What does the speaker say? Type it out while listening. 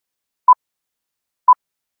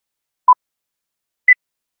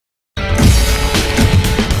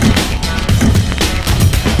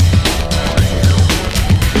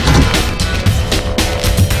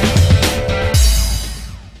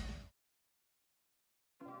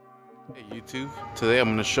Hey YouTube, today I'm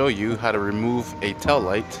going to show you how to remove a tail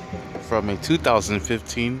light from a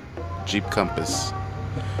 2015 Jeep Compass.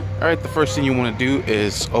 Alright, the first thing you want to do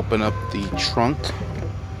is open up the trunk.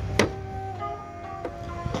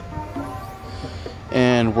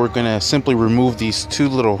 And we're going to simply remove these two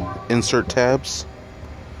little insert tabs,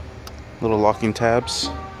 little locking tabs,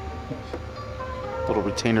 little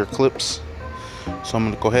retainer clips. So I'm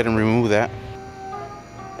going to go ahead and remove that.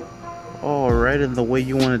 Alright, and the way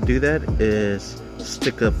you want to do that is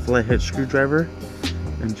stick a flathead screwdriver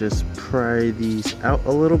and just pry these out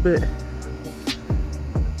a little bit.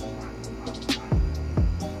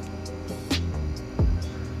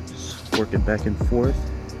 Just work it back and forth.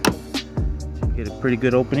 Get a pretty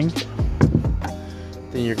good opening.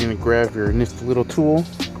 Then you're going to grab your nifty little tool,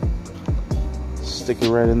 stick it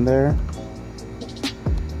right in there,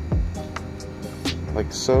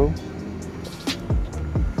 like so.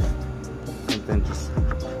 Then just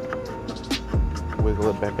wiggle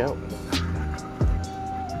it back out.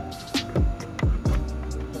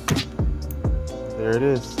 There it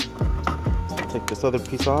is. Take this other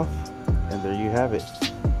piece off, and there you have it.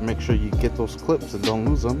 Make sure you get those clips and don't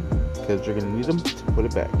lose them, because you're going to need them to put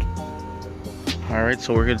it back. Alright,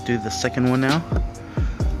 so we're going to do the second one now.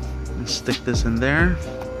 And stick this in there.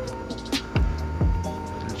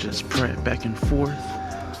 And just pry it back and forth.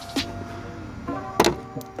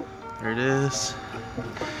 There it is.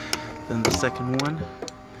 Then the second one,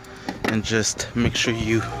 and just make sure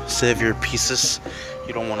you save your pieces.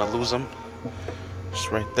 You don't want to lose them. Just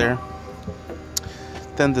right there.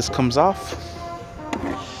 Then this comes off.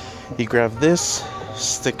 You grab this,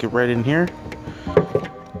 stick it right in here,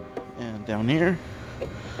 and down here.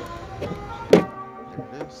 There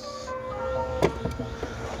it is.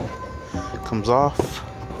 It comes off.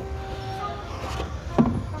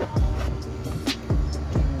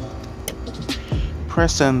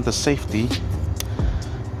 Press in the safety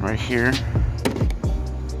right here.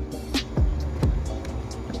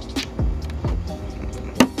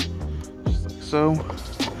 Just like so.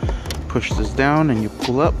 Push this down and you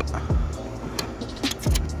pull up.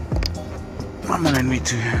 I'm gonna need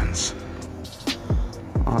two hands.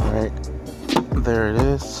 Alright, there it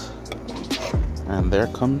is. And there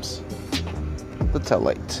comes the tail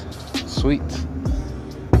light. Sweet.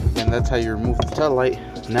 And that's how you remove the tail light.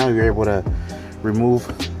 Now you're able to remove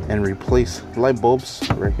and replace light bulbs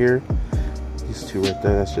right here. These two right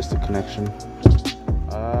there, that's just a connection.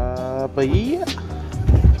 But yeah,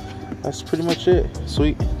 that's pretty much it.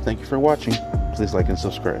 Sweet. Thank you for watching. Please like and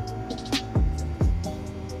subscribe.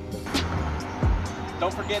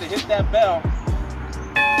 Don't forget to hit that bell.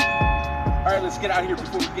 All right, let's get out of here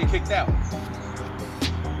before we get kicked out.